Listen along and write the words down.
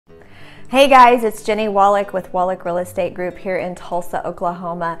Hey guys, it's Jenny Wolek with Wolek Real Estate Group here in Tulsa,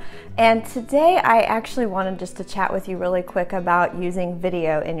 Oklahoma. And today I actually wanted just to chat with you really quick about using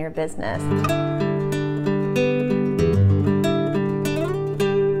video in your business.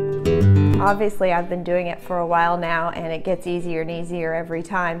 Obviously, I've been doing it for a while now, and it gets easier and easier every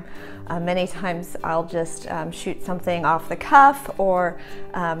time. Many times I'll just shoot something off the cuff or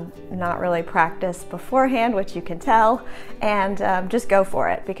not really practice beforehand, which you can tell, and just go for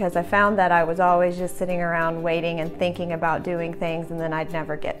it, because I found that I was always just sitting around waiting and thinking about doing things, and then I'd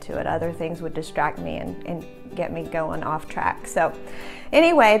never get to it. Other things would distract me and get me going off track. So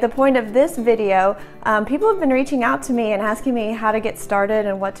anyway, the point of this video, people have been reaching out to me and asking me how to get started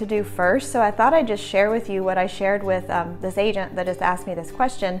and what to do first. So I thought I'd just share with you what I shared with this agent that just asked me this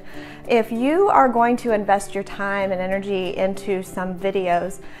question. If you are going to invest your time and energy into some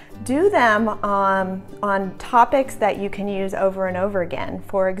videos, do them on topics that you can use over and over again.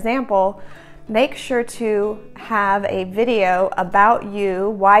 For example, make sure to have a video about you,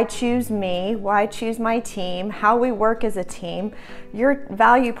 why choose me, why choose my team, how we work as a team, your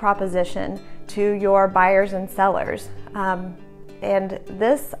value proposition to your buyers and sellers. And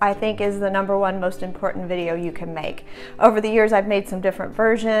this, I think, is the #1 most important video you can make. Over the years, I've made some different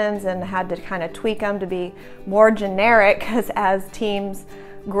versions and had to kind of tweak them to be more generic, because as teams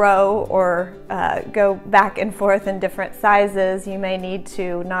grow or go back and forth in different sizes, you may need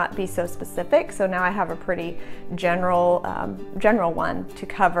to not be so specific. So now I have a pretty general one to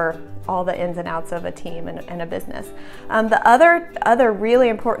cover all the ins and outs of a team and a business. The other really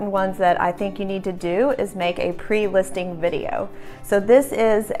important ones that I think you need to do is make a pre-listing video. So this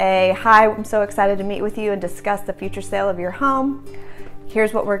is a, hi, I'm so excited to meet with you and discuss the future sale of your home.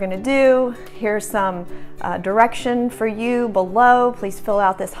 Here's what we're going to do. Here's some direction for you below. Please fill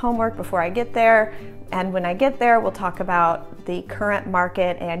out this homework before I get there. And when I get there, we'll talk about the current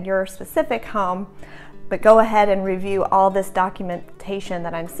market and your specific home. But go ahead and review all this documentation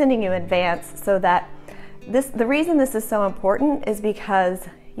that I'm sending you in advance, so that the reason this is so important is because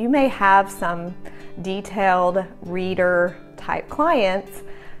you may have some detailed reader type clients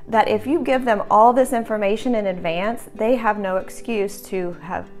that if you give them all this information in advance, they have no excuse to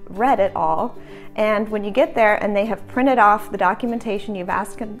have read it all. And when you get there and they have printed off the documentation you've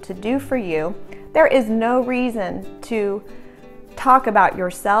asked them to do for you, there is no reason to talk about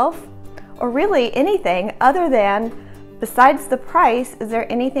yourself or really anything other than, besides the price, is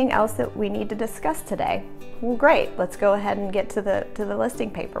there anything else that we need to discuss today? Well, great, let's go ahead and get to the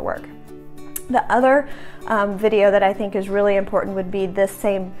listing paperwork. The other video that I think is really important would be this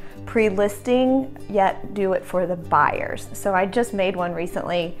same pre-listing, yet do it for the buyers. So I just made one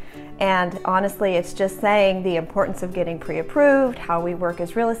recently, and honestly, it's just saying the importance of getting pre-approved, how we work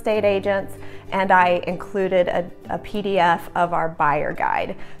as real estate agents, and I included a PDF of our buyer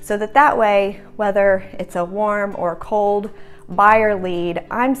guide, so that way, whether it's a warm or cold buyer lead,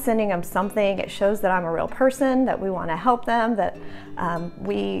 I'm sending them something. It shows that I'm a real person, that we want to help them, that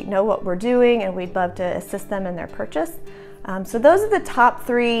we know what we're doing, and we'd love to assist them in their purchase. So those are the top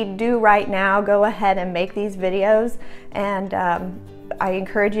 3 do right now. Go ahead and make these videos, and I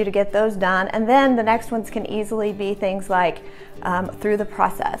encourage you to get those done. And then the next ones can easily be things like through the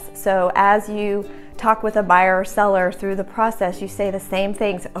process. So as you talk with a buyer or seller through the process, you say the same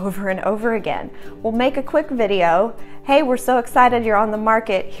things over and over again. We'll make a quick video. Hey, we're so excited you're on the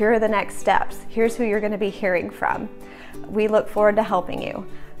market. Here are the next steps. Here's who you're going to be hearing from. We look forward to helping you.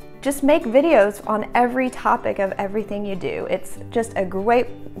 Just make videos on every topic of everything you do. It's just a great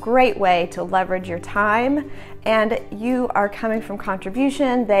way to leverage your time, and you are coming from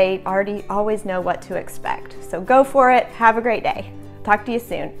contribution. They already always know what to expect. So go for it. Have a great day. Talk to you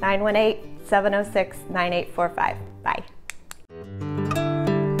soon. 918-706-9845. Bye.